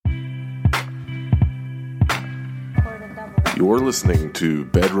You're listening to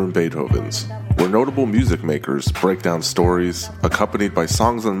Bedroom Beethovens, where notable music makers break down stories accompanied by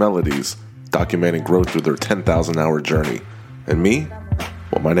songs and melodies documenting growth through their 10,000-hour journey. And me?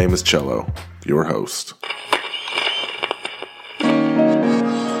 Well, my name is Cello, your host.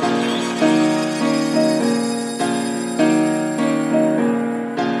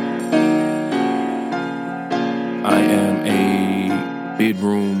 I am a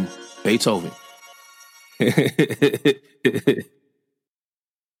bedroom Beethoven.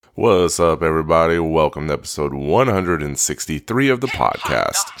 What's up, everybody? Welcome to episode 163 of the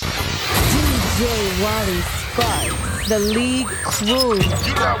podcast. DJ Wally Sparks, the league crew.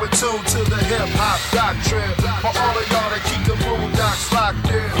 You now in tune to the hip-hop doctrine. For all of y'all that keep the boondocks locked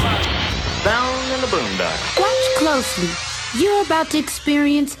in. Down in the boondocks. Watch closely. You're about to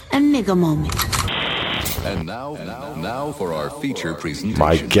experience a nigga moment. And now for our feature presentation.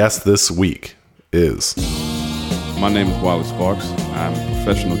 My guest this week is... My name is Wally Sparks. I'm a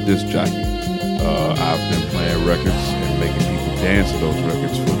professional disc jockey. I've been playing records and making people dance to those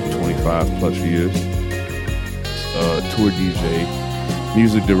records for 25 plus years. Tour DJ,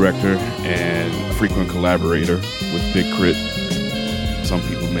 music director, and frequent collaborator with Big Crit. Some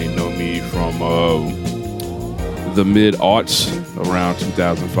people may know me from the mid-aughts around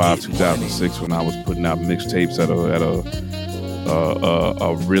 2005, 2006 when I was putting out mixtapes at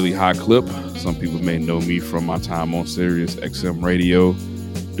a really high clip. Some people may know me from my time on Sirius XM radio,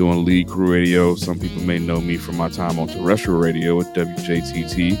 doing lead crew radio. Some people may know me from my time on terrestrial radio at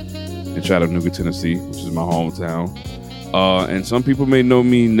WJTT in Chattanooga, Tennessee, which is my hometown. And some people may know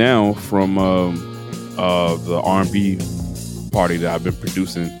me now from the R&B party that I've been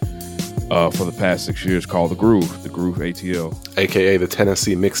producing for the past 6 years called The Groove ATL. AKA the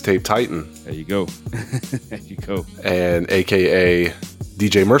Tennessee Mixtape Titan. There you go. There you go. And AKA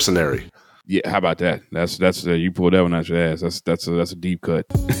DJ Mercenary. Yeah, how about that? That's you pulled that one out your ass. That's a deep cut.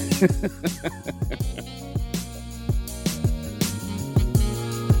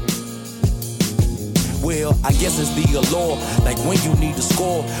 Well, I guess it's the allure, like when you need to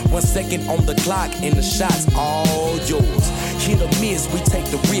score. 1 second on the clock and the shot's all yours. Hit or miss, we take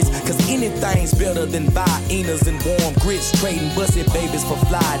the risk, cause anything's better than Viennas and warm grits. Trading busted babies for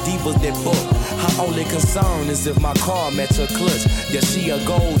fly divas that book. Her only concern is if my car match her clutch. Yeah, she a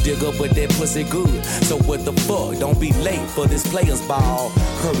gold digger, but that pussy good. So what the fuck, don't be late for this player's ball.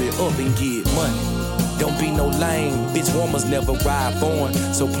 Hurry up and get money. Don't be no lame, bitch warmers never ride foreign,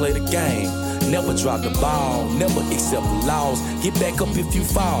 so play the game. Never drop the ball, never accept the loss. Get back up if you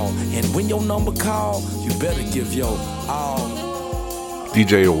fall, and when your number call, you better give your all.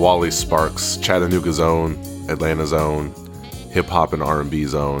 DJ Wally Sparks, Chattanooga's own, Atlanta's own, hip-hop and R&B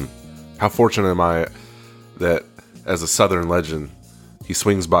zone. How fortunate am I that, as a Southern legend, he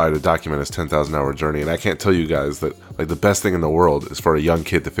swings by to document his 10,000-hour journey. And I can't tell you guys that like the best thing in the world is for a young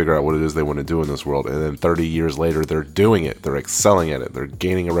kid to figure out what it is they want to do in this world. And then 30 years later, they're doing it. They're excelling at it. They're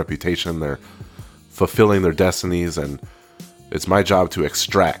gaining a reputation. They're fulfilling their destinies. And it's my job to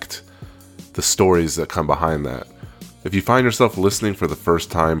extract the stories that come behind that. If you find yourself listening for the first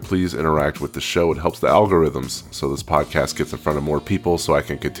time, please interact with the show. It helps the algorithms so this podcast gets in front of more people so I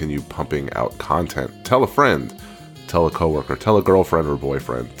can continue pumping out content. Tell a friend. Tell a coworker, tell a girlfriend or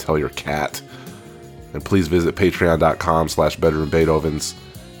boyfriend, tell your cat. And please visit patreon.com/bedroombeethovens.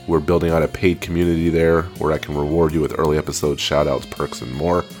 We're building out a paid community there where I can reward you with early episodes, shout-outs, perks, and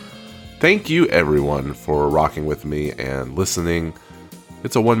more. Thank you, everyone, for rocking with me and listening.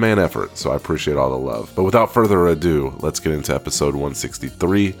 It's a one-man effort, so I appreciate all the love. But without further ado, let's get into episode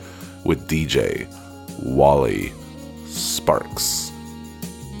 163 with DJ Wally Sparks.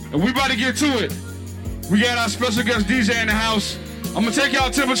 And we about to get to it. We got our special guest DJ in the house. I'm gonna take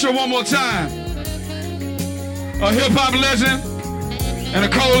y'all temperature one more time. A hip-hop legend and a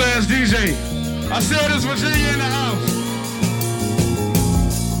cold-ass DJ. I said it's Virginia in the house.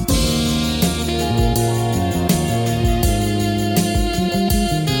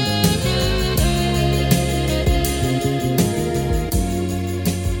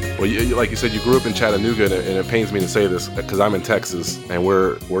 Well, like you said, you grew up in Chattanooga, and it pains me to say this because I'm in Texas, and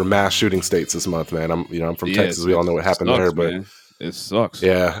we're mass shooting states this month, man. I'm from Texas. We all know what happened there, but man. It sucks.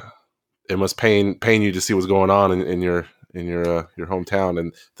 Yeah, it must pain you to see what's going on in your hometown.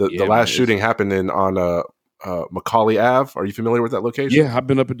 And the last shooting happened on Macaulay Ave. Are you familiar with that location? Yeah, I've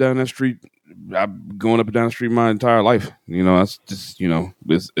been up and down that street. I've going up and down the street my entire life. You know, that's just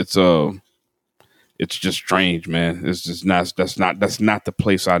it's just strange, man. It's just not. That's not the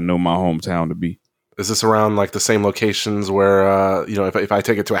place I know my hometown to be. Is this around like the same locations where if I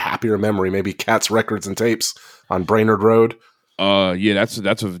take it to a happier memory, maybe Cat's Records and Tapes on Brainerd Road? Yeah, that's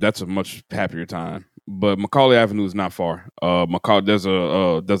a much happier time. but Macaulay Avenue is not far. There's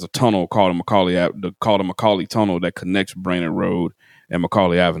a tunnel called the Macaulay Tunnel that connects Brainerd Road and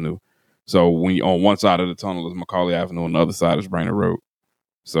Macaulay Avenue. So when you on one side of the tunnel is Macaulay Avenue, on the other side is Brainerd Road.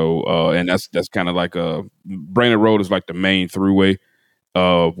 So and that's kind of like Brainerd Road is like the main throughway.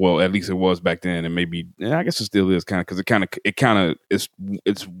 Well, at least it was back then, and maybe I guess it still is kind of, because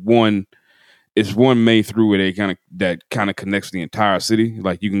it's one main throughway that kind of connects the entire city.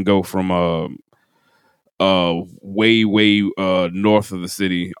 Like you can go from way north of the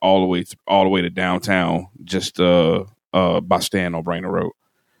city all the way to downtown just by staying on Brainerd Road.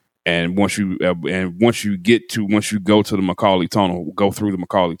 And once you go to the Macaulay Tunnel, go through the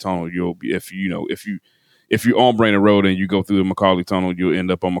Macaulay Tunnel, you'll be, if you're on Brainerd Road and you go through the Macaulay Tunnel, you'll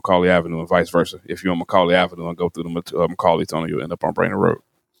end up on Macaulay Avenue, and vice versa. If you're on Macaulay Avenue and go through the Macaulay Tunnel, you'll end up on Brainerd Road.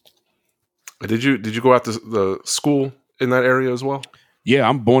 Did you go out to the school in that area as well? Yeah,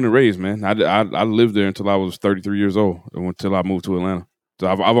 I'm born and raised, man. I lived there until I was 33 years old, until I moved to Atlanta. So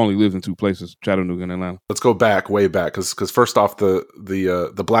I've only lived in two places, Chattanooga and Atlanta. Let's go way back, because first off,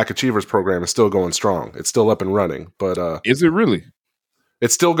 the Black Achievers program is still going strong. It's still up and running. But is it really?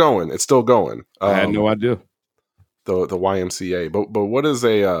 It's still going. I had no idea. The YMCA. But what is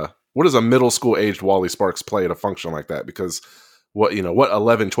a middle school aged Wally Sparks play at a function like that? Because what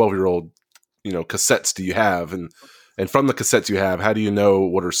 11, 12-year-old cassettes do you have, and from the cassettes you have, how do you know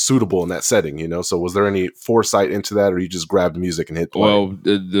what are suitable in that setting? So was there any foresight into that, or you just grabbed music and hit play? Well,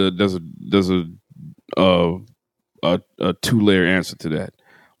 there's a two-layer answer to that.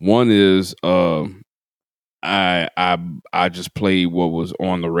 One is I just played what was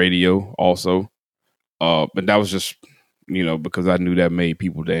on the radio also, but that was just because I knew that made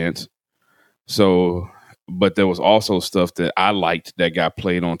people dance. So, but there was also stuff that I liked that got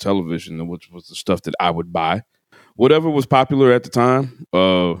played on television, which was the stuff that I would buy. Whatever was popular at the time.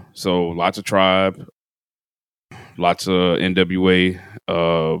 So lots of Tribe, lots of NWA,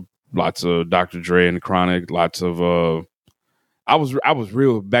 lots of Dr. Dre and the Chronic, lots of I was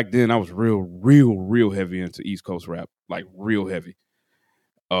real back then. I was real heavy into East Coast rap, like real heavy.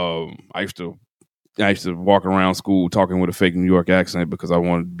 I used to walk around school talking with a fake New York accent because I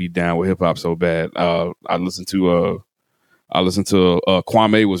wanted to be down with hip hop so bad. I listened to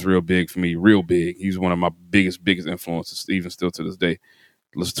Kwame was real big for me, real big. He's one of my biggest influences, even still to this day.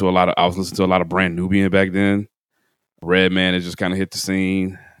 I was listening to a lot of Brand Nubian back then. Redman had just kind of hit the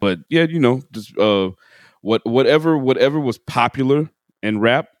scene, but yeah, just whatever was popular in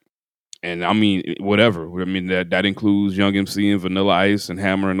rap, and I mean whatever. I mean that includes Young MC and Vanilla Ice and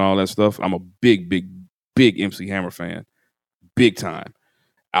Hammer and all that stuff. I'm a big MC Hammer fan, big time.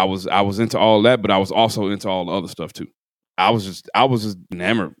 I was into all that, but I was also into all the other stuff too. I was just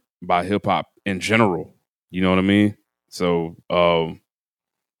enamored by hip hop in general. You know what I mean? So, I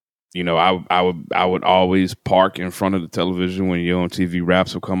would always park in front of the television when Yo MTV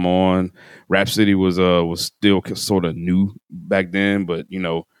Raps would come on. Rap City was still sort of new back then, but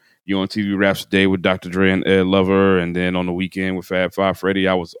Yo MTV Raps Day with Dr. Dre and Ed Lover, and then on the weekend with Fab Five Freddy,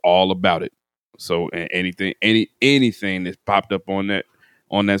 I was all about it. So anything that popped up on that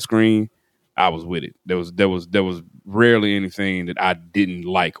screen, I was with it. There was rarely anything that I didn't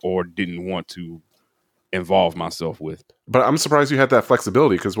like or didn't want to involve myself with. But I'm surprised you had that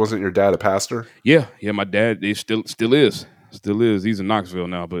flexibility, because wasn't your dad a pastor? Yeah. My dad still is. He's in Knoxville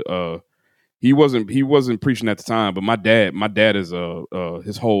now, but he wasn't preaching at the time. But my dad is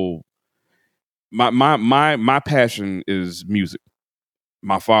his whole my passion is music.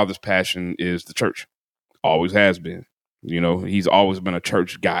 My father's passion is the church. Always has been. He's always been a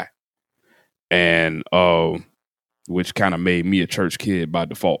church guy. And which kind of made me a church kid by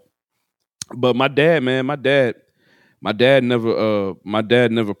default. But my dad never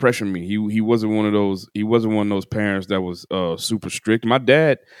pressured me. He wasn't one of those parents that was super strict. My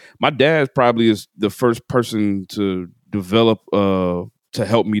dad probably is the first person to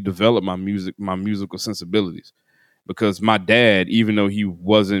help me develop my musical sensibilities. Because my dad, even though he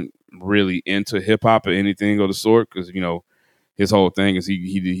wasn't really into hip hop or anything of the sort, because his whole thing is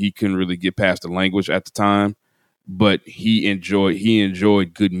he couldn't really get past the language at the time, but he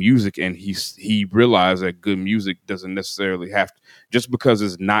enjoyed good music, and he realized that good music doesn't necessarily have to, just because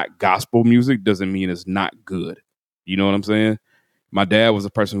it's not gospel music doesn't mean it's not good. You know what I'm saying? My dad was the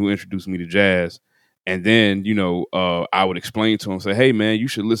person who introduced me to jazz, and then I would explain to him, say, "Hey man, you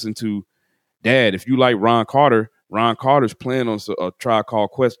should listen to Dad. If you like Ron Carter's playing on a Tribe Called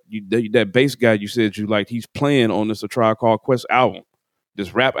Quest. That bass guy you said you liked, he's playing on this A Tribe Called Quest album,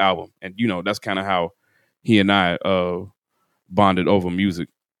 this rap album." And that's kind of how he and I bonded over music.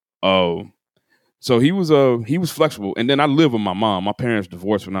 So he was flexible. And then I lived with my mom. My parents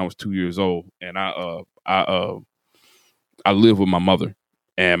divorced when I was 2 years old, and I lived with my mother.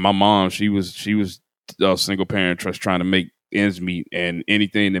 And my mom, she was a single parent, just trying to make ends meet, and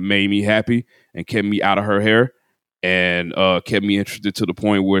anything that made me happy and kept me out of her hair and kept me interested to the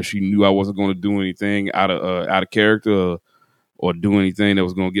point where she knew I wasn't going to do anything out of character or do anything that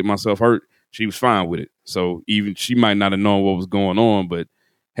was going to get myself hurt. She was fine with it. So even she might not have known what was going on, but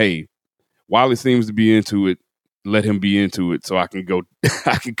hey, Wally seems to be into it. Let him be into it, so I can go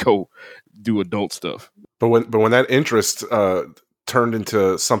do adult stuff. But when that interest turned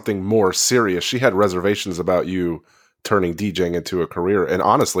into something more serious, she had reservations about you turning DJing into a career. And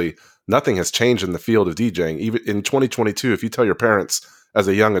honestly, nothing has changed in the field of DJing. Even in 2022, if you tell your parents as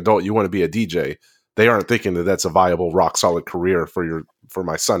a young adult you want to be a DJ, they aren't thinking that that's a viable, rock solid career for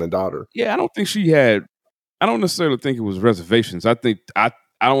my son and daughter. Yeah, I don't necessarily think it was reservations. I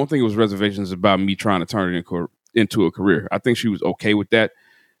don't think it was reservations about me trying to turn it into a career. I think she was okay with that.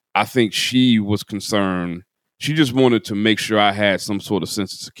 I think she was concerned. She just wanted to make sure I had some sort of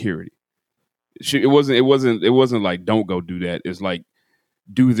sense of security. It wasn't like, don't go do that. It's like,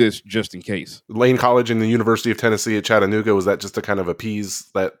 do this just in case. Lane College and the University of Tennessee at Chattanooga, was that just to kind of appease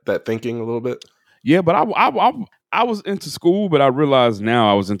that thinking a little bit? Yeah, but I was into school, but I realized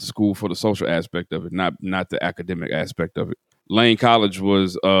now I was into school for the social aspect of it, not the academic aspect of it. Lane College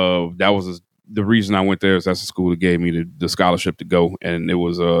was the reason I went there is that's the school that gave me the scholarship to go, and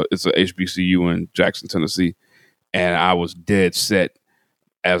it's a HBCU in Jackson, Tennessee, and I was dead set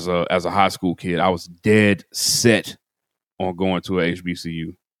as a high school kid. I was dead set on going to a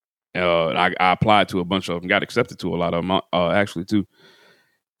HBCU. I applied to a bunch of them, got accepted to a lot of them actually too.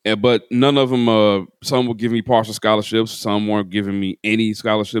 But none of them, some would give me partial scholarships. Some weren't giving me any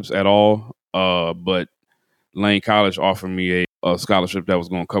scholarships at all. But Lane College offered me a scholarship that was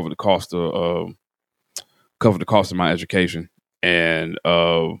going to cover the cost of my education. And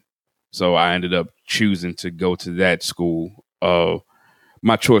so I ended up choosing to go to that school.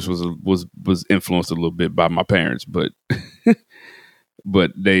 My choice was influenced a little bit by my parents, but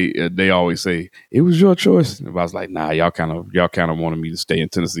but they always say it was your choice. And I was like, nah, y'all kind of wanted me to stay in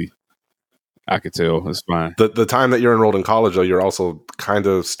Tennessee. I could tell. It's fine. The time that you're enrolled in college, though, you're also kind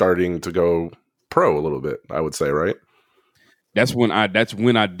of starting to go pro a little bit, I would say, right? That's when I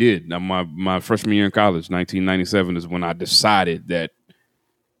did. Now, my freshman year in college, 1997, is when I decided that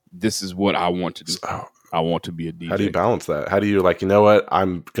this is what I want to do. I want to be a DJ. How do you balance that? How do you you know what?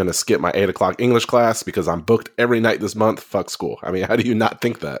 I'm going to skip my 8:00 English class because I'm booked every night this month. Fuck school. I mean, how do you not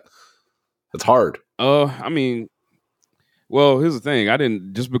think that? It's hard. I mean, well, here's the thing. I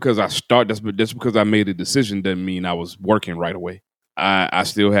didn't, just because I made a decision doesn't mean I was working right away. I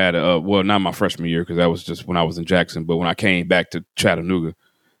still had, not my freshman year because that was just when I was in Jackson. But when I came back to Chattanooga,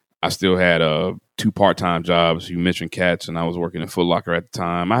 I still had 2 part-time jobs. You mentioned Cats, and I was working in Foot Locker at the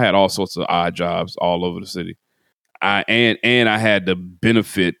time. I had all sorts of odd jobs all over the city. I had the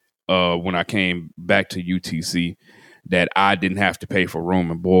benefit when I came back to UTC that I didn't have to pay for room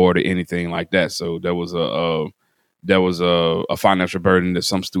and board or anything like that. So there was a financial burden that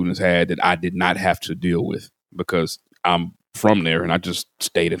some students had that I did not have to deal with because I'm from there and I just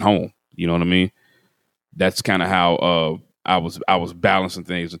stayed at home. You know what I mean? That's kind of how I was balancing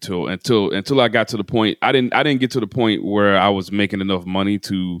things until I got to the point. I didn't get to the point where I was making enough money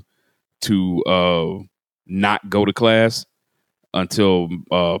to not go to class until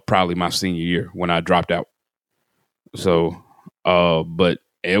probably my senior year when I dropped out. So, but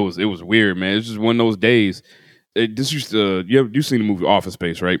it was weird, man. It's just one of those days. This used to you've seen the movie Office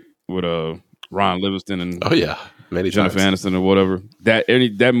Space, right? With Ron Livingston and many Jennifer times. Aniston or whatever. That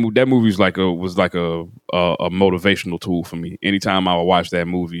movie was like a motivational tool for me. Anytime I would watch that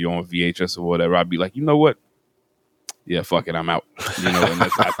movie on VHS or whatever, I'd be like, you know what? Yeah, fuck it, I'm out. You know, and I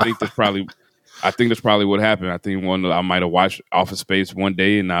think that's probably what happened. I think I might have watched Office Space one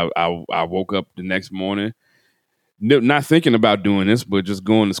day, and I woke up the next morning, not thinking about doing this, but just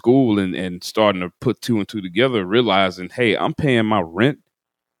going to school and starting to put 2 and 2 together, realizing, hey, I'm paying my rent.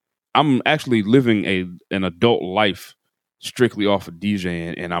 I'm actually living an adult life strictly off of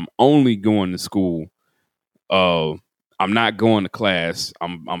DJing, and I'm only going to school. I'm not going to class.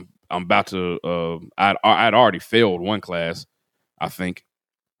 I'm about to. I'd already failed one class, I think,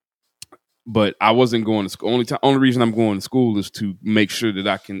 but I wasn't going to school. Only reason I'm going to school is to make sure that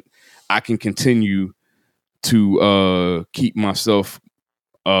I can continue to keep myself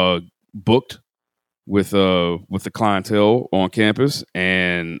booked with the clientele on campus,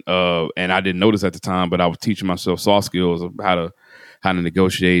 and I didn't notice at the time, but I was teaching myself soft skills of how to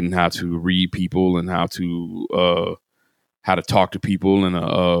negotiate and how to read people and how to talk to people in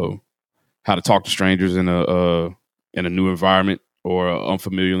how to talk to strangers in a new environment or an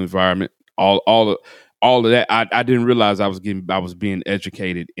unfamiliar environment. All of that. I didn't realize I was being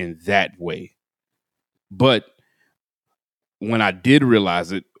educated in that way. But when I did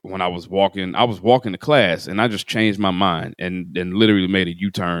realize it, when I was walking to class, and I just changed my mind and literally made a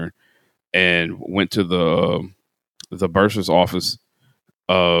U-turn and went to the bursar's office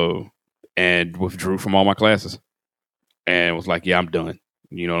and withdrew from all my classes and was like, yeah, I'm done.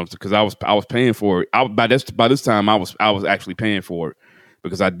 You know, because I was paying for it. By this time I was actually paying for it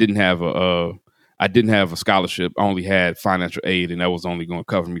because I didn't have a scholarship. I only had financial aid, and that was only going to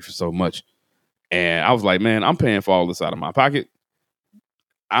cover me for so much. And I was like, man, I'm paying for all this out of my pocket.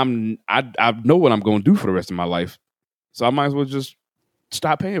 I know what I'm going to do for the rest of my life, so I might as well just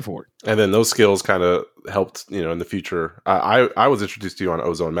stop paying for it. And then those skills kind of helped, in the future. I was introduced to you on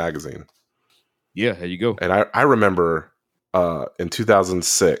Ozone Magazine. Yeah, there you go. And I remember in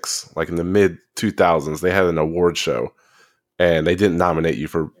 2006, like in the mid 2000s, they had an award show, and they didn't nominate you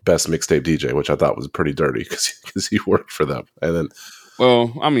for best mixtape DJ, which I thought was pretty dirty because you worked for them. And then,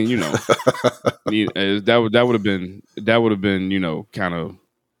 well, I mean, that would have been, kind of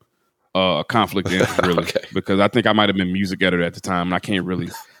a conflict of interest, really, okay. Because I think I might have been music editor at the time, and I can't really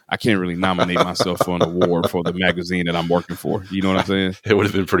nominate myself for an award for the magazine that I'm working for. You know what I'm saying? It would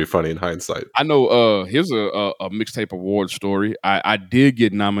have been pretty funny in hindsight. I know. Here's a mixtape award story. I did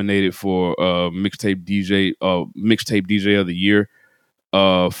get nominated for mixtape DJ of the year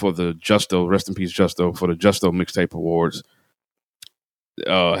for the Justo. Rest in peace, Justo, for the Justo Mixtape Awards.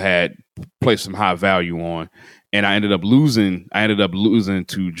 Had placed some high value on, and I ended up losing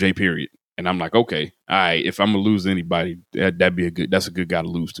to J Period. And I'm like, okay, all right, if I'm gonna lose anybody, that's a good guy to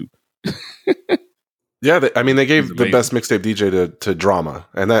lose to. Yeah, they gave the best mixtape DJ to Drama,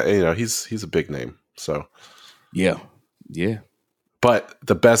 and that he's a big name. So yeah. But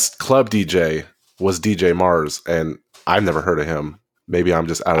the best club DJ was DJ Mars, and I've never heard of him. Maybe I'm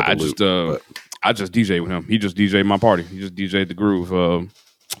just out of the loop. I just DJ with him. He just DJed my party. He just DJed the Groove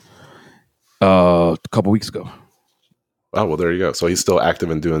a couple weeks ago. Oh, well, there you go. So he's still active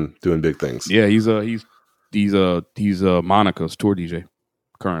and doing big things. Yeah, he's Monica's tour DJ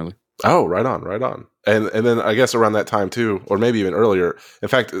currently. Oh, right on. And then I guess around that time too, or maybe even earlier. In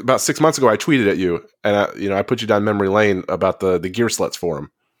fact, about 6 months ago, I tweeted at you, and I put you down memory lane about the Gear Sluts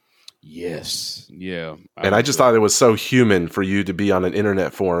forum. Yes. Yeah. And I just thought it was so human for you to be on an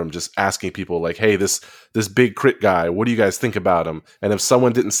internet forum just asking people like, hey, this big crit guy, what do you guys think about him? And if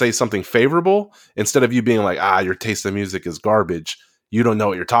someone didn't say something favorable, instead of you being like, your taste in music is garbage, you don't know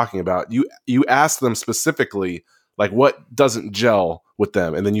what you're talking about, you asked them specifically like what doesn't gel with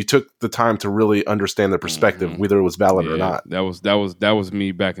them, and then you took the time to really understand their perspective, whether it was valid or not. That was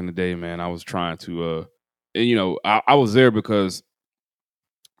me back in the day, man. I was trying to I was there because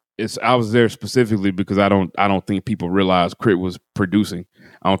I was there specifically because I don't think people realized Crit was producing.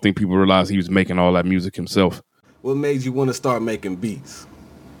 I don't think people realized he was making all that music himself. What made you want to start making beats?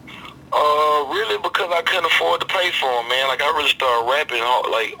 Really because I couldn't afford to pay for them, man. Like I really started rapping,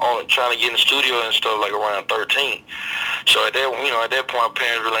 like on trying to get in the studio and stuff, like around 13. So at that point,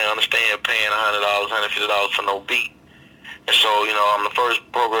 parents really didn't understand paying $100, $150 for no beat. And so, on the first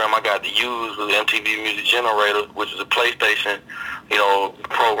program I got to use was MTV Music Generator, which is a PlayStation,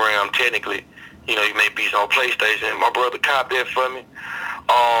 program technically. You make beats on PlayStation. My brother copped that for me.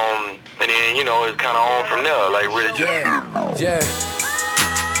 And then, it's kind of on from there, like really just... Yeah.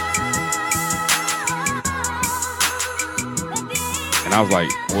 And I was like,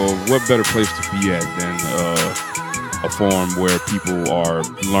 well, what better place to be at than a forum where people are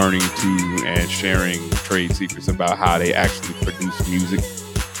learning to and sharing trade secrets about how they actually produce music.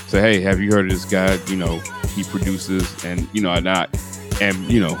 So, hey, have you heard of this guy? He produces, and I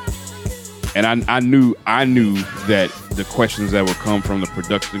knew that the questions that would come from the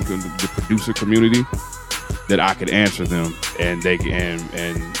producer community, that I could answer them, and they and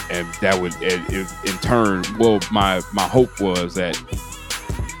that would in turn. Well, my hope was that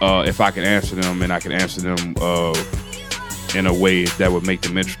if I could answer them, and I could answer them in a way that would make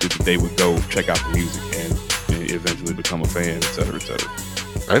them interested, that they would go check out the music and eventually become a fan, et cetera, et cetera.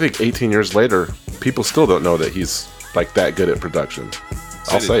 I think 18 years later, people still don't know that he's like that good at production.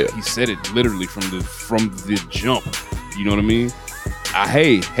 I'll say it. He said it literally from the jump. You know what I mean?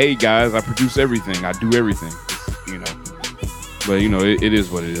 Hey guys, I produce everything. I do everything. But it is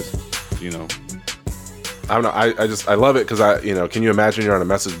what it is. I don't know. I love it because can you imagine you're on a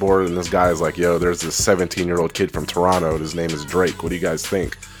message board and this guy is like, yo, there's this 17-year-old kid from Toronto. His name is Drake. What do you guys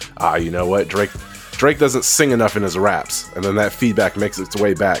think? You know what? Drake Drake doesn't sing enough in his raps, and then that feedback makes its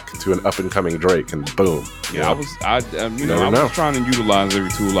way back to an up and coming Drake, and boom. Yeah, I was trying to utilize every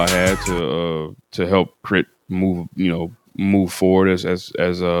tool I had to help Crit move forward as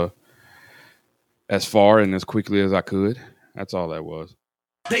far and as quickly as I could. That's all that was.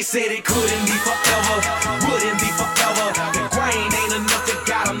 They said it couldn't be forever, wouldn't be forever. The grain ain't enough, you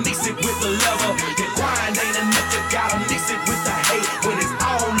gotta mix it with the leather. The grind ain't enough, you gotta mix it with the hate. When it's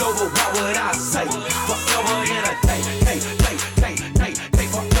all over, what would I say? Forever in a day, hey,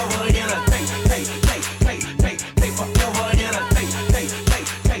 forever in a day, hey, forever in a day,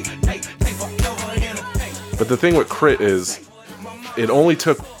 forever in a day. But the thing with Crit is, it only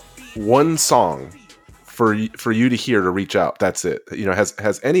took one song for you to hear to reach out. That's it.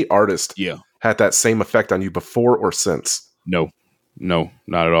 Has any artist had that same effect on you before or since? No,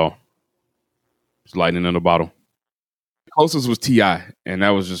 not at all. It's lightning in a bottle. The closest was T.I., and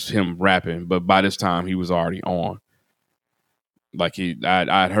that was just him rapping. But by this time, he was already on. Like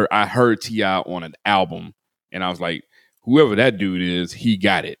I heard T.I. on an album, and I was like, whoever that dude is, he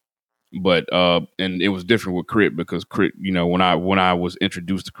got it. But and it was different with Crit, because Crit, when I was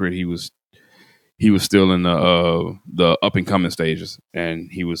introduced to Crit, he was still in the up and coming stages,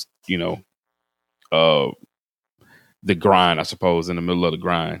 and he was the grind, I suppose, in the middle of the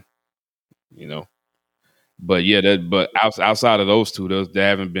grind, But yeah, but outside of those two,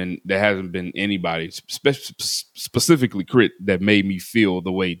 there hasn't been anybody specifically Crit that made me feel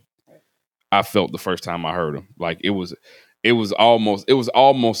the way I felt the first time I heard him. Like it was almost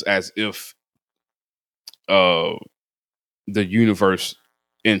as if the universe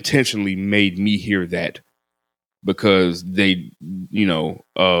intentionally made me hear that, because they,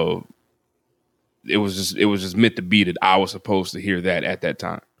 it was just meant to be that I was supposed to hear that at that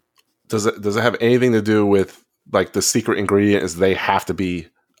time. Does it have anything to do with, like, the secret ingredient is they have to be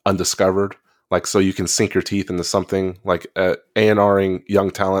undiscovered? Like, so you can sink your teeth into something, like A&Ring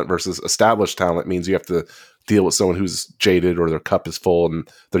young talent versus established talent means you have to deal with someone who's jaded or their cup is full and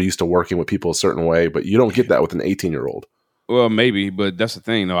they're used to working with people a certain way, but you don't get that with an 18-year-old. Well, maybe, but that's the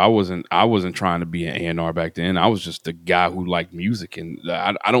thing, though. I wasn't trying to be an A&R back then. I was just the guy who liked music, and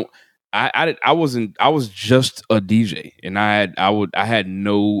I was just a DJ, and I had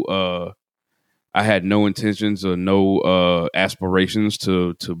no intentions or no aspirations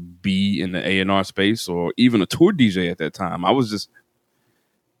to be in the A&R space or even a tour DJ at that time. I was just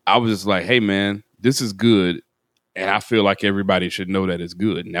like, hey man, this is good, and I feel like everybody should know that it's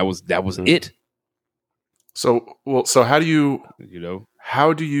good, and that was it. So how do you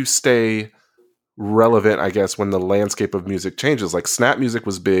stay relevant, I guess, when the landscape of music changes? Like, snap music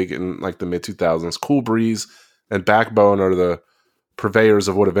was big in like the mid 2000s. Cool Breeze and Backbone are the purveyors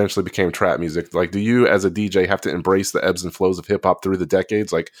of what eventually became trap music. Like, do you as a DJ have to embrace the ebbs and flows of hip hop through the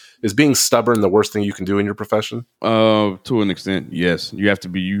decades? Like, is being stubborn the worst thing you can do in your profession? To an extent, yes. You have to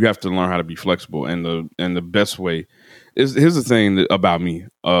learn how to be flexible, and the best way is, here's the thing about me.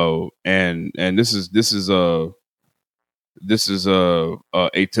 And this is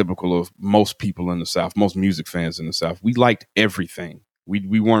atypical of most people in the South, most music fans in the South. We liked everything.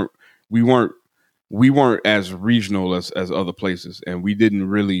 We weren't as regional as other places, and we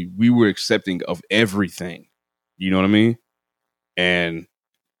were accepting of everything. You know what I mean? And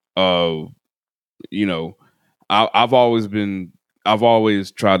I've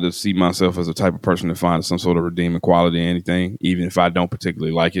always tried to see myself as a type of person that finds some sort of redeeming quality in anything, even if I don't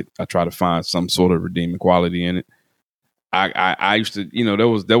particularly like it. I try to find some sort of redeeming quality in it. I used to,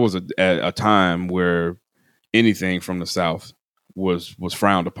 there was a time where anything from the South was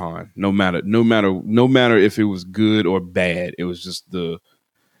frowned upon, no matter if it was good or bad. It was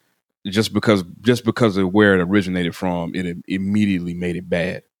just because of where it originated from, it immediately made it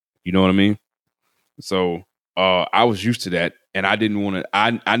bad. You know what I mean? So I was used to that, and I didn't want to.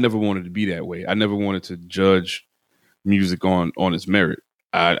 I never wanted to be that way. I never wanted to judge music on its merit.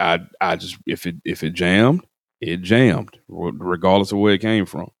 I just, if it jammed, it jammed, regardless of where it came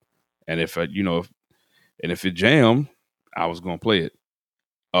from. And if it jammed, I was going to play it.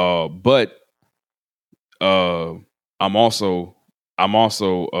 But I'm also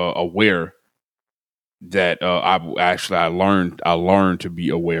aware that I learned to be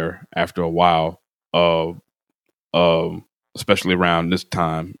aware after a while of, especially around this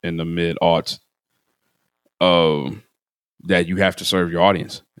time in the mid-aughts, that you have to serve your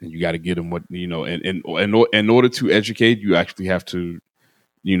audience, and you got to get them what, and in order to educate, you actually have to,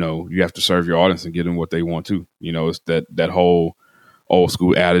 you have to serve your audience and get them what they want to. It's that whole old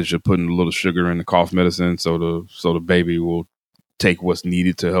school adage of putting a little sugar in the cough medicine so the baby will take what's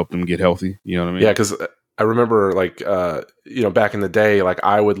needed to help them get healthy. You know what I mean? Yeah, because I remember, like, back in the day, like,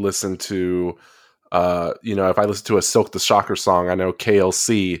 I would listen to If I listen to a Silk the Shocker song, I know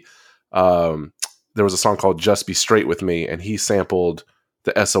KLC, there was a song called Just Be Straight With Me, and he sampled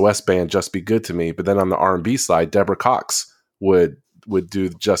the SOS band Just Be Good To Me. But then on the R&B side, Deborah Cox would do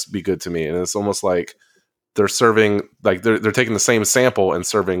Just Be Good To Me. And it's almost like they're serving, like they're taking the same sample and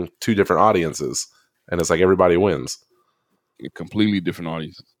serving two different audiences. And it's like everybody wins. Completely different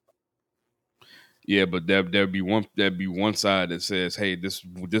audiences. Yeah, but there'd be one side that says, "Hey, this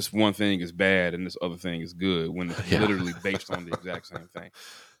one thing is bad and this other thing is good," when it's literally based on the exact same thing.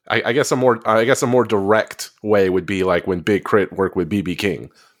 I guess a more direct way would be like when Big Crit worked with BB King.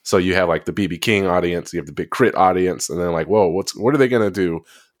 So you have like the BB King audience, you have the Big Crit audience, and then like, whoa, what are they gonna do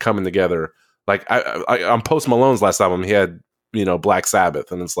coming together? Like on Post Malone's last album, he had Black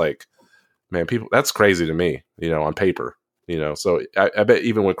Sabbath, and it's like, man, people, that's crazy to me, on paper, So I bet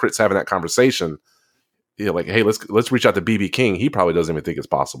even when Crit's having that conversation, like, hey, let's reach out to BB King. He probably doesn't even think it's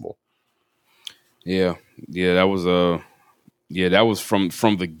possible. Yeah, that was from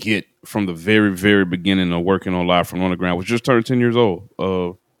the very, very beginning of working on Live from Underground, which just turned 10 years old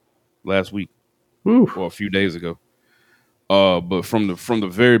last week. Ooh. Or a few days ago. But from the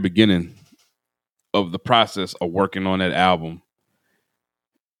very beginning of the process of working on that album,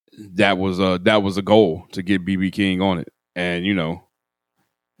 that was a goal to get BB King on it, and you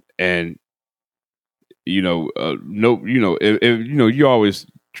always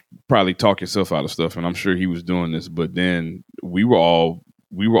probably talk yourself out of stuff, and I'm sure he was doing this, but then we were all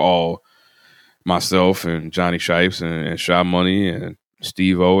myself and Johnny Shipes and Shy Money and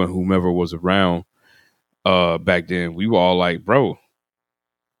Steve O and whomever was around back then. We were all like, bro,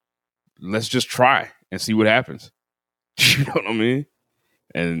 let's just try and see what happens. You know what I mean?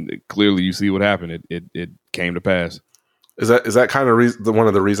 And clearly you see what happened. It came to pass. Is that kind of one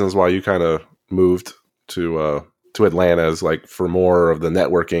of the reasons why you kind of moved to Atlanta, is like for more of the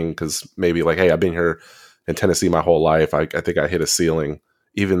networking? Because maybe like, hey, I've been here in Tennessee my whole life. I think I hit a ceiling,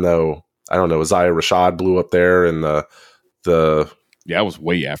 even though, I don't know, Isaiah Rashad blew up there, and the yeah, that was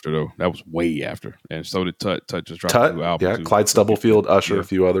way after though. That was way after, and so did Tut. Tut just dropped a new album. Yeah, too. Clyde Stubblefield, Usher, a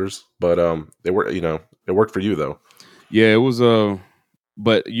few others, but they were, it worked for you though. Yeah, it was.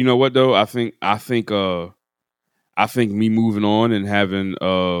 But you know what though? I think me moving on and having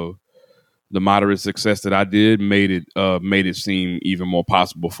the moderate success that I did made it seem even more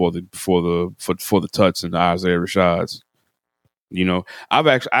possible for the Tuts and the Isaiah Rashads.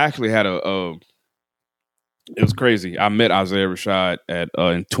 I actually had it was crazy. I met Isaiah Rashad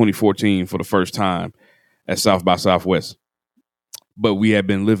in 2014 for the first time at South by Southwest, but we had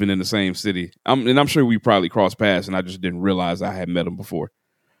been living in the same city. I'm sure we probably crossed paths, and I just didn't realize I had met him before.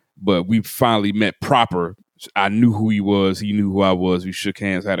 But we finally met proper. I knew who he was. He knew who I was. We shook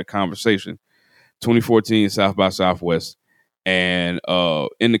hands, had a conversation. 2014 South by Southwest. And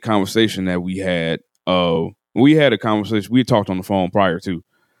in the conversation that we had a conversation. We had talked on the phone prior to.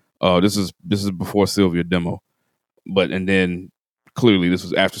 This is before Sylvia demo. And then clearly this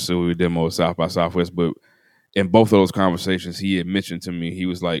was after Sylvia demo at South by Southwest. But in both of those conversations, he had mentioned to me, he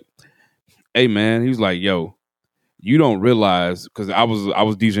was like, hey man, he was like, yo, you don't realize, because I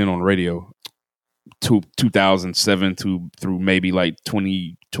was DJing on the radio 2007 through maybe like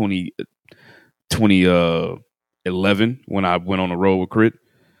 2011 when I went on the road with Crit.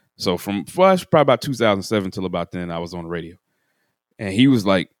 So from probably about 2007 till about then, I was on the radio. And he was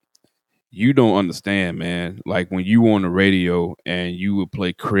like, you don't understand, man. Like when you were on the radio and you would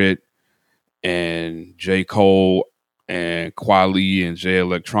play Crit and J. Cole and Kweli and Jay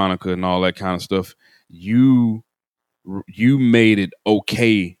Electronica and all that kind of stuff, you made it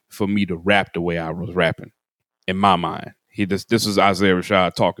okay for me to rap the way I was rapping in my mind. This is Isaiah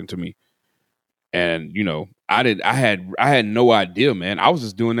Rashad talking to me. And, I had no idea, man. I was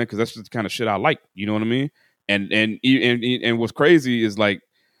just doing that because that's just the kind of shit I like. You know what I mean? And what's crazy is like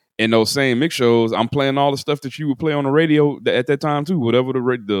in those same mix shows, I'm playing all the stuff that you would play on the radio at that time too. Whatever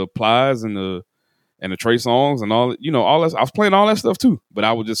the Plies and the Trey Songs and all, all that. I was playing all that stuff too. But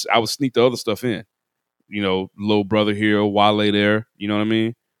I would sneak the other stuff in. Little Brother here, Wale there. You know what I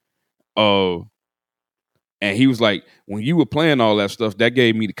mean? And he was like, when you were playing all that stuff, that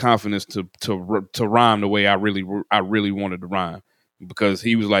gave me the confidence to rhyme the way I really wanted to rhyme, because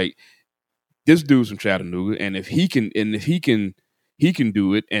he was like, this dude's from Chattanooga, and if he can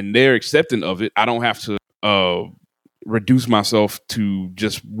do it, and they're accepting of it, I don't have to reduce myself to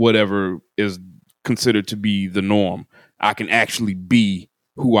just whatever is considered to be the norm. I can actually be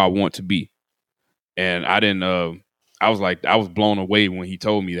who I want to be. And I didn't. I was blown away when he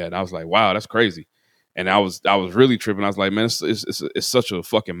told me that. And I was like, wow, that's crazy. And I was really tripping. I was like, man, it's such a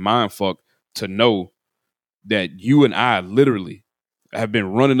fucking mind fuck to know that you and I literally have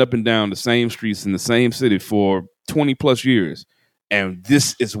been running up and down the same streets in the same city for 20 plus years. And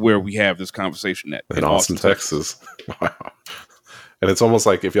this is where we have this conversation at. In Austin, Texas. Wow. And it's almost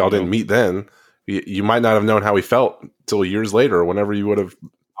like if y'all didn't meet then, you might not have known how he felt till years later or whenever you would have.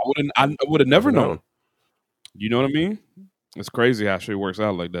 I would have never known. You know what I mean? It's crazy how shit works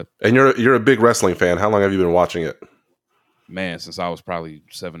out like that. And you're a big wrestling fan. How long have you been watching it? Man, since I was probably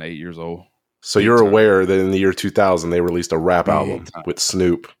 7, 8 years old. So you're aware that in the year 2000, they released a rap album with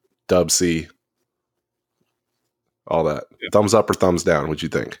Snoop, Dub C, all that. Yeah. Thumbs up or thumbs down? What'd you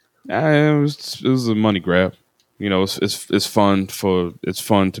think? It was a money grab. You know, it's fun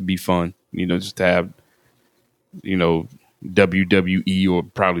to be fun. You know, just to have, you know, WWE or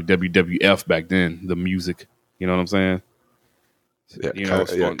probably WWF back then, the music. You know what I'm saying?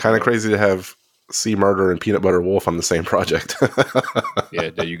 Yeah, kind of crazy to have C Murder and Peanut Butter Wolf on the same project. Yeah,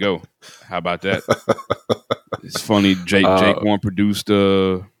 there you go. How about that? It's funny. Jake Warren produced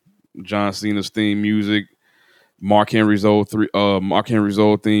John Cena's theme music. Mark Henry's old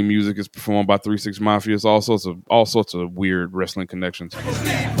theme music is performed by 3 6 Mafia. It's all sorts of weird wrestling connections.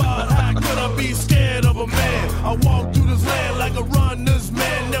 How could I be scared of a man? I walk through this land like a runner's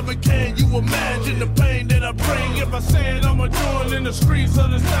man. Never can you imagine the pain that I bring if I said I'm a doing in the streets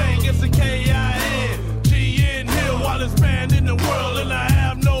of this thing. It's a K-I-N-G-N Hill, wildest man in the world, and I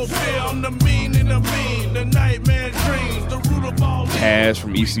have no fear. I'm the mean and the mean, the nightmare dreams, the root of all. Taz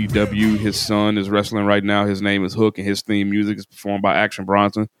from ECW, his son is wrestling right now. His name is Hook, and his theme music is performed by Action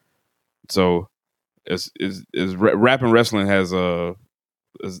Bronson. So, rap and wrestling has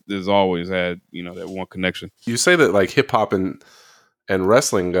always had, you know, that one connection. You say that like hip hop and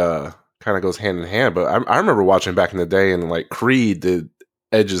wrestling kind of goes hand in hand, but I remember watching back in the day, and like Creed did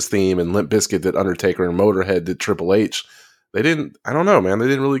Edge's theme, and Limp Bizkit did Undertaker, and Motorhead did Triple H. They didn't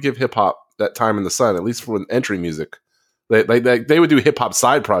really give hip hop that time in the sun, at least for entry music. They would do hip hop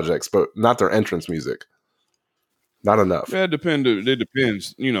side projects, but not their entrance music. Not enough. Yeah, it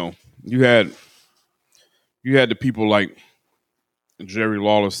depends. You know, you had the people like Jerry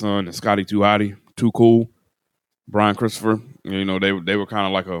Lawler's son and Scotty 2 Hotty, Too Cool, Brian Christopher. You know, they were kind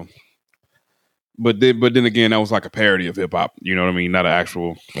of like a, but then again, that was like a parody of hip hop. You know what I mean? Not an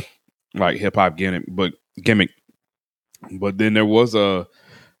actual like hip hop gimmick. But then there was a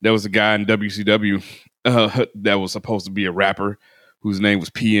guy in WCW that was supposed to be a rapper whose name was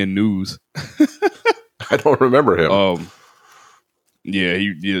PN News. I don't remember him. Yeah,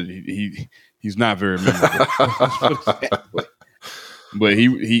 he's not very memorable. But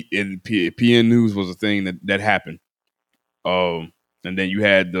he and PN News was a thing that happened. And then you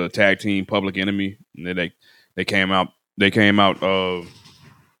had the tag team Public Enemy, and then they came out to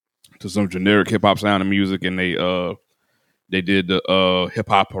some generic hip hop sound and music, and they did the hip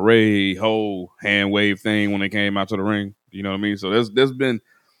hop parade whole hand wave thing when they came out to the ring. You know what I mean? So there's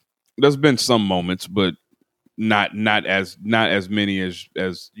been some moments, but not as many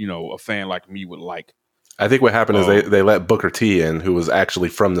as you know a fan like me would like. I think what happened is they let Booker T in, who was actually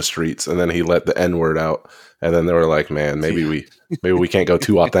from the streets, and then he let the N word out, and then they were like, "Man, maybe we can't go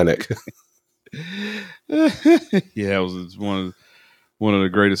too authentic." Yeah, it was one of the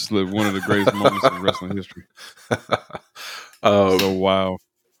greatest moments in wrestling history. So wow.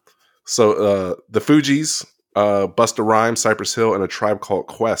 So the Fugees, Busta Rhymes, Cypress Hill, and A Tribe Called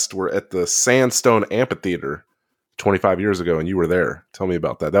Quest were at the Sandstone Amphitheater 25 years ago, and you were there. Tell me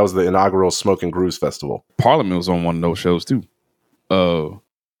about that. That was the inaugural Smoke and Grooves Festival. Parliament was on one of those shows too.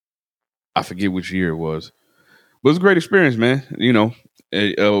 I forget which year it was, but it was a great experience, man. You know,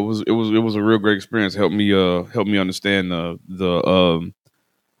 it was a real great experience. Helped me understand the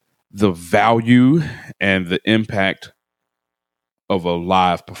value and the impact of a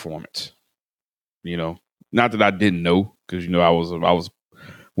live performance. You know, not that I didn't know, because you know I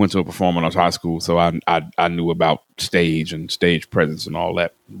went to a performing arts high school, so I knew about stage and stage presence and all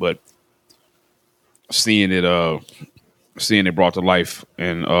that. But seeing it brought to life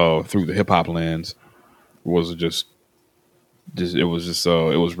and through the hip hop lens was it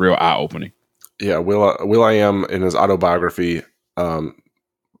was real eye opening. Yeah, Will.i.am in his autobiography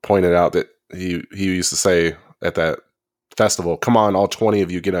pointed out that he used to say at that festival, "Come on, all 20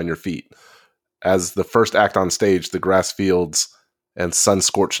 of you, get on your feet." As the first act on stage, the grass fields and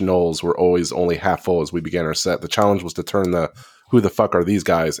sun-scorched knolls were always only half full as we began our set. The challenge was to turn the "who the fuck are these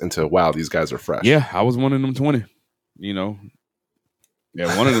guys" into "wow, these guys are fresh." Yeah, I was one of them 20. You know,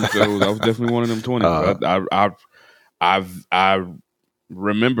 yeah, one of them shows. I was definitely one of them 20. I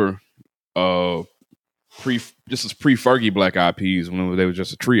remember this is pre-Fergie Black Eyed Peas when they were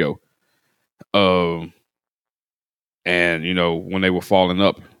just a trio. And you know, when they were falling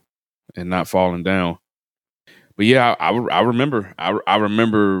up and not falling down. But yeah, I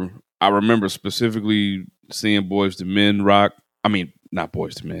remember specifically seeing Boyz II Men rock. I mean, not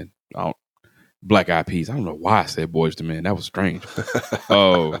Boyz II Men. Black Eyed Peas. I don't know why I said Boyz II Men. That was strange.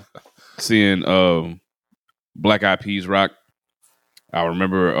 Seeing Black Eyed Peas rock. I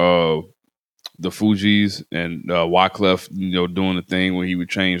remember the Fugees and Wyclef, doing the thing where he would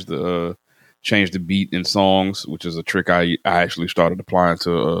change the beat in songs, which is a trick I actually started applying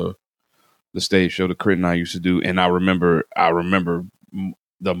to the stage show the Crit and I used to do. And I remember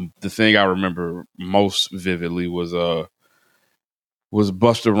the thing I remember most vividly was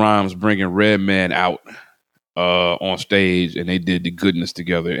Busta Rhymes bringing Redman out on stage, and they did The Goodness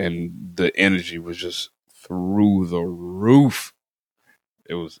together, and the energy was just through the roof.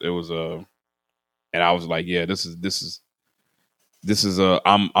 It was and I was like, yeah, this is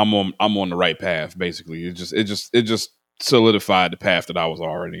I'm on the right path. Basically, it just solidified the path that I was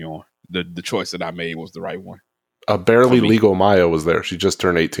already on. The choice that I made was the right one. A barely legal Maya was there. She just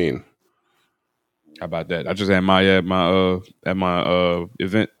turned 18. How about that? I just had Maya at my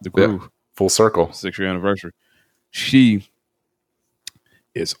event, The Groove. Yeah, full circle. 6-year anniversary. She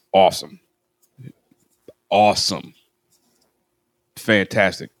is awesome. Awesome.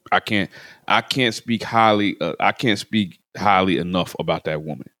 Fantastic. I can't speak highly enough about that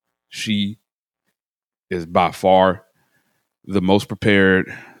woman. She is by far the most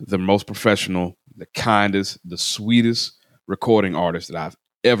prepared, the most professional, the kindest, the sweetest recording artist that I've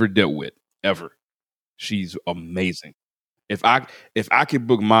ever dealt with, ever. She's amazing. If I could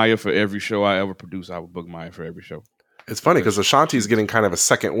book Maya for every show I ever produce, I would book Maya for every show. It's funny because Ashanti's getting kind of a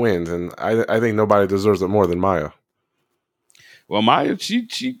second wind, and I think nobody deserves it more than Maya. Well, Maya, she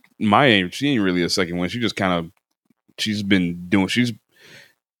ain't really a second wind. She just she's been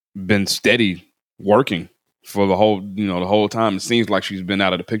steady working for the whole time. It seems like she's been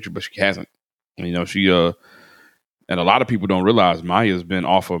out of the picture, but she hasn't. She and a lot of people don't realize Maya's been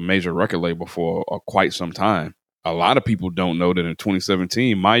off a major record label for quite some time. A lot of people don't know that in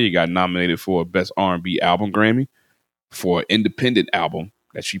 2017, Maya got nominated for a Best R&B Album Grammy for an independent album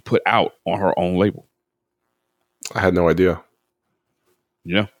that she put out on her own label. I had no idea.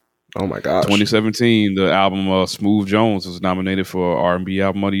 Yeah. Oh my gosh. 2017, the album Smooth Jones was nominated for R&B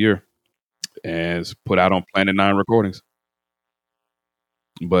Album of the Year and it's put out on Planet 9 Recordings.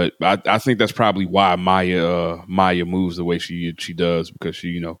 But I think that's probably why Maya moves the way she does, because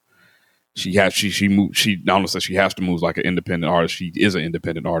she not only says she has to move like an independent artist, she is an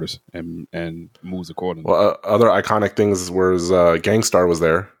independent artist and moves accordingly. Well, other iconic things was Gangstar was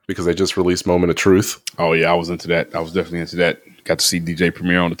there because they just released Moment of Truth. Oh yeah, I was into that. I was definitely into that. Got to see DJ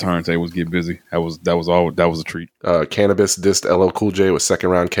Premier on the turntables get busy. That was a treat. Cannabis dissed LL Cool J with second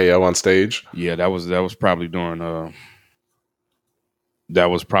round KO on stage. Yeah, that was probably during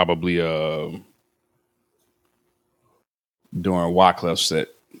during Wyclef's set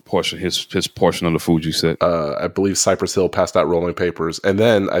portion, his portion of the Fuji set. I believe Cypress Hill passed out rolling papers, and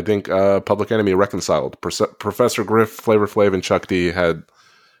then I think Public Enemy reconciled. Professor Griff, Flavor Flav, and Chuck D had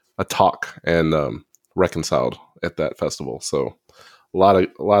a talk and reconciled at that festival. So a lot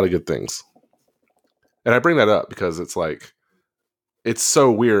of good things. And I bring that up because it's like it's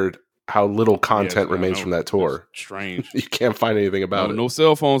so weird how little content remains from that tour. It's strange. You can't find anything about it. No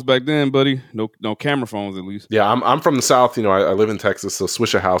cell phones back then, buddy. No camera phones, at least. Yeah, I'm from the South. I live in Texas, so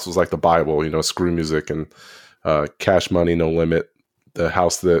Swishahouse was like the Bible. Screw music and Cash Money, No Limit. The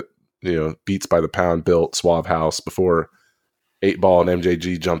house that Beats by the Pound built, Suave House, before 8Ball and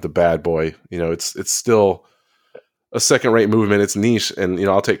MJG jumped the Bad Boy. It's still a second-rate movement. It's niche, and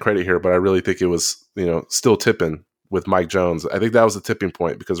I'll take credit here, but I really think it was still tipping with Mike Jones. I think that was the tipping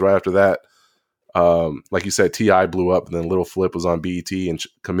point, because right after that, like you said, T.I. blew up, and then Little Flip was on BET, and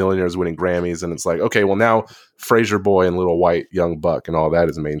Chamillionaires winning Grammys, and it's like, okay, well now Frasier Boy and Little White, Young Buck, and all that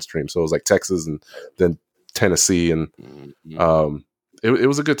is mainstream. So it was like Texas and then Tennessee, and it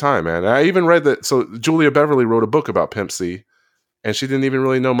was a good time, man. And I even read that. So Julia Beverly wrote a book about Pimp C, and she didn't even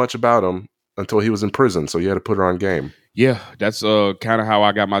really know much about him until he was in prison. So you had to put her on game. Yeah, that's kind of how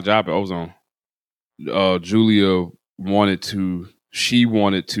I got my job at Ozone. Julia she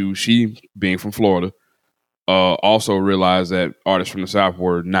being from Florida, also realized that artists from the South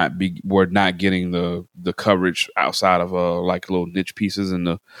were not getting the coverage outside of like little niche pieces in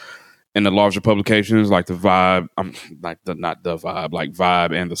the larger publications like the Vibe, like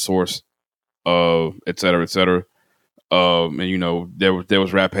Vibe and the Source, et cetera, et cetera. And there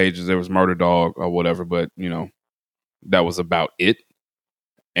was Rap Pages, there was Murder Dog or whatever, but that was about it.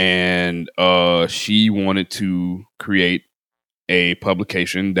 And she wanted to create a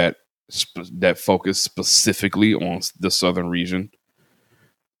publication that focused specifically on the Southern region,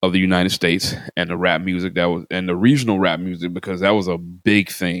 of the United States, and the rap music and the regional rap music, because that was a big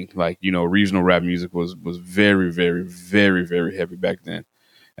thing. Like, regional rap music was very, very, very, very heavy back then,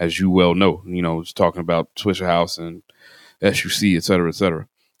 as you well know. It's talking about Swisher House and SUC, et cetera, et cetera.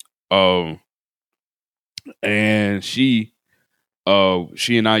 And she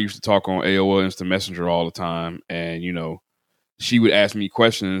and I used to talk on AOL Instant Messenger all the time, and she would ask me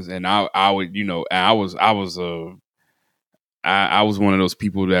questions, and I would, I was one of those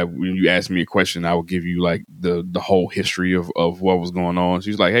people that when you ask me a question, I would give you like the whole history of what was going on.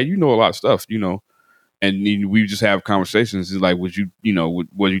 She's like, hey, a lot of stuff, and we just have conversations. It's like, what do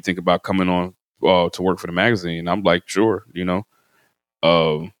you think about coming on to work for the magazine? And I'm like, sure,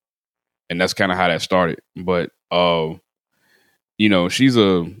 and that's kind of how that started. But she's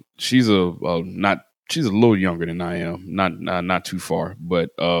a little younger than I am, not too far, but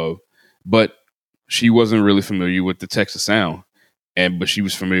she wasn't really familiar with the Texas sound, but she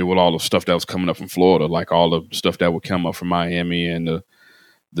was familiar with all the stuff that was coming up from Florida, like all the stuff that would come up from Miami and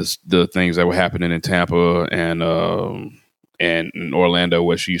the things that were happening in Tampa and in Orlando,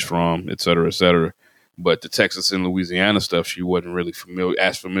 where she's from, et cetera, et cetera. But the Texas and Louisiana stuff, she wasn't really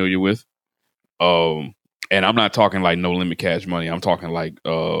familiar with. And I'm not talking like No Limit Cash Money. I'm talking like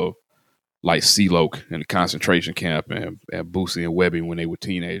C-Loc and the concentration camp and Boosie and Webby when they were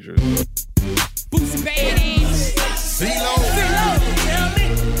teenagers. Boosie baby, C-Loc, we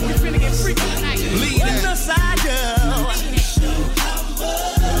finna get freaky tonight. Lead on the side, girl.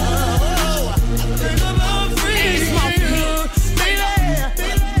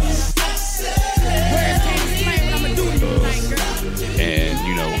 And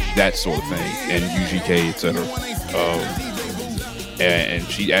that sort of thing, and UGK, etc. And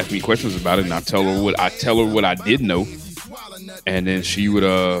she asked me questions about it, and I tell her what I did know, and then she would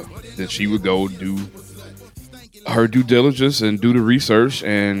go do her due diligence and do the research,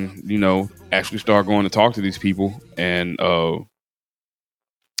 and actually start going to talk to these people, and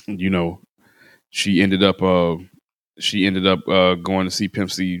she ended up going to see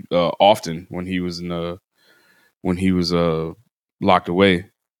Pimp C often when he was locked away.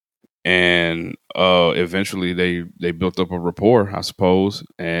 And eventually they built up a rapport, I suppose,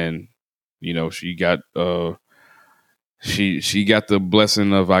 and she got she got the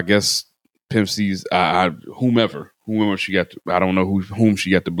blessing of, I guess, Pimp C's whomever she got. I don't know whom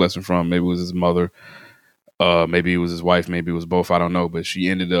she got the blessing from. Maybe it was his mother, maybe it was his wife, maybe it was both. I don't know, but she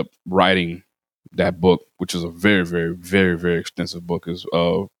ended up writing that book, which is a very, very, very, very extensive book. Is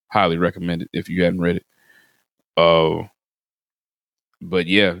highly recommended if you hadn't read it. But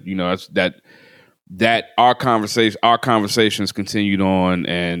yeah, it's that our conversations continued on,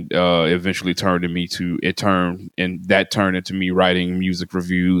 and eventually turned into me writing music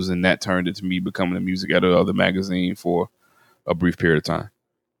reviews, and that turned into me becoming a music editor of the magazine for a brief period of time.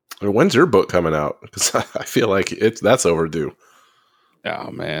 When's your book coming out? Because I feel like that's overdue.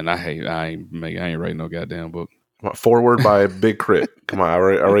 Oh man, I ain't writing no goddamn book. Forward by Big Crit. Come on, I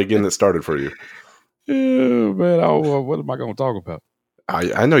already getting it started for you. Yeah, man. What am I going to talk about?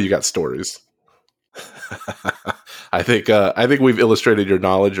 I know you got stories. I think we've illustrated your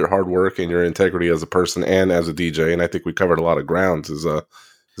knowledge, your hard work, and your integrity as a person and as a DJ, and I think we covered a lot of grounds. Is there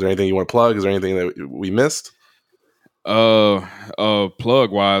anything you want to plug? Is there anything that we missed?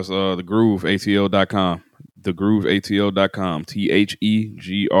 Plug wise, the Groove ATL.com. TheGrooveATL.com.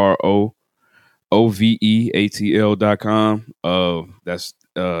 TheGrooveATL.com. That's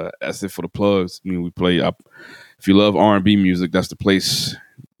it for the plugs. I mean, we play up. If you love R&B music, that's the place.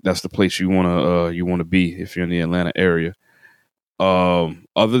 That's the place you wanna be if you're in the Atlanta area.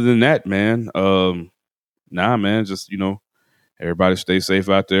 Other than that, man, just everybody stay safe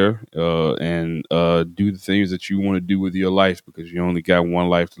out there, and do the things that you want to do with your life, because you only got one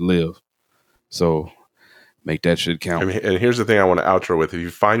life to live. So make that shit count. And here's the thing I want to outro with: if you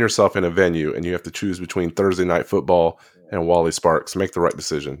find yourself in a venue and you have to choose between Thursday Night Football and Wally Sparks, make the right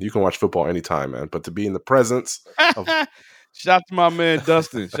decision. You can watch football anytime, man, but to be in the presence of Shout to my man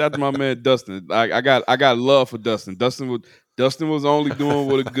Dustin. I got love for Dustin. Dustin was only doing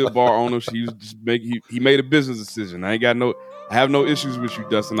what a good bar owner. He made a business decision. I have no issues with you,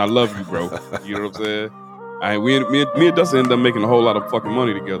 Dustin. I love you, bro. You know what I'm saying? Me and Dustin ended up making a whole lot of fucking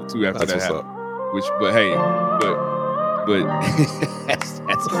money together too after that happened. But hey, that's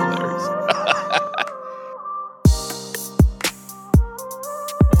hilarious.